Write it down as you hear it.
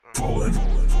WorldForever.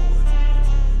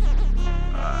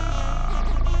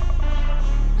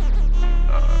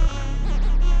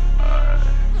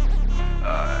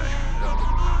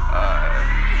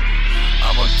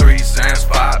 I'm on 3 Zans,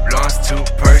 5 blunts, 2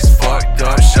 purse, fucked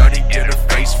up. Shawty get her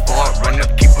face fucked, run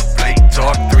up, keep a plate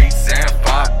talk. 3 Zans,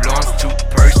 5 blunts, 2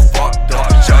 purse, fucked up.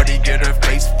 Shawty get her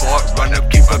face fucked, run up,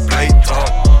 keep a plate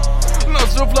talk.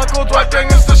 Nasjo, Flacco,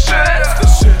 Tribelord ist der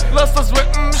Shit. Lass das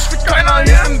wicken, ich will keiner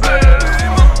hier im Bild.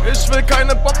 Ich will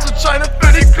keine Boxerscheine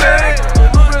für die Klick.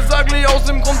 Du bist ugly, aus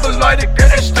dem Grund beleidigt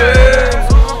ich dich.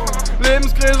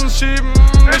 Lebenskrisen schieben,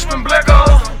 ich bin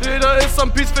Blackout. Jeder ist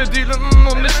am Peace verdealen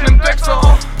und ich nehm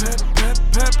Dexter.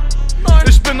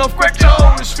 Ich bin auf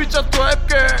Crackjow, ich feature Tribe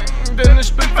Gang, denn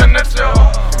ich bin vernetzt, ja.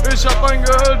 Ich hab ein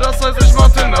Girl, das heißt ich mach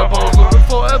Tinderpause.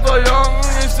 Forever young,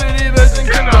 ich seh die Welt in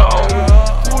Kinderaugen.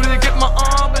 Brudi, gib mal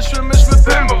ab, ich will mich mit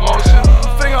Pillen berauschen.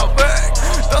 Finger weg,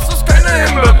 das ist keine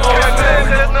Himbeerbrause.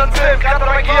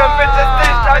 Hier mit es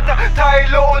nicht, Alter.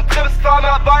 Teile und Trips,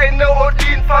 Farmer, Weine und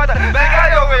ihn, Vater. Mega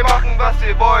Junge, machen was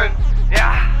sie wollen.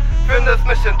 Ja, findest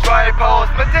mich in Tribe-Haus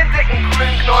mit den dicken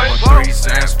grünen Knollen. 3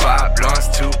 Zans, 5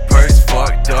 blunts, 2 purse,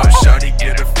 fucked up. Shawty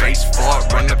get her face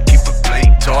fucked, run up, keep a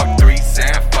plate talk. 3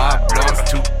 Zans, 5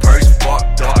 blunts, 2 purse,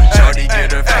 fucked up. Shawty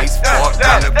get her face fucked,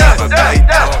 run up, keep a plate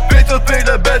talk. Viel zu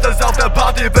viele Bitches auf der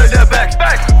Party, will der weg.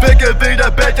 Wickel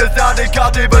wieder Bitches, ja die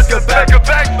Karte wird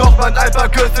gebackt. Noch mal ein paar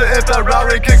Küsse im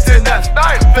Ferrari, kriegst den Nest.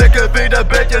 Wickel wieder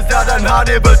Bitches, ja dein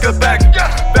Honey wird gebackt.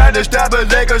 Wenn ich sterbe,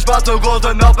 lege schwarze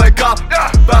Rosen auf mein Kopf.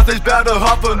 Was ich werde,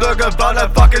 hoffe irgendwann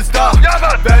ein fucking Star.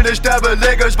 Wenn ich sterbe,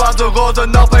 lege schwarze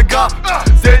Rosen auf mein Kopf.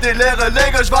 Seh die Leere,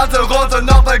 lege schwarze Rosen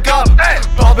auf mein Kopf.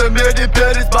 Probe mir die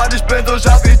Pillis, Mann, ich bin so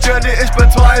scharf wie Jenny. Ich bin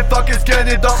zwar ein fucking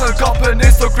skinny, doch im Kopf bin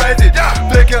ich so crazy.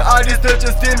 Ficke all die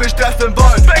Stitches, die mich testen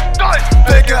wollen.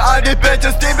 Ficke all die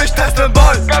Bitches, die mich testen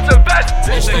wollen. Ganz im Bett.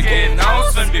 Lichter gehen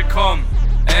aus, wenn wir kommen.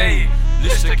 Ey,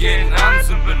 Lichter gehen an,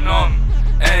 sind benommen.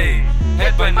 Ey,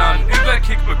 hätt beinahe einen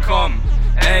Überkick bekommen.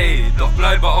 Ey, doch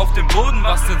bleibe auf dem Boden,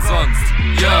 was denn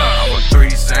sonst? Ja, I'm on 3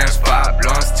 Zans, 5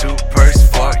 blunts, 2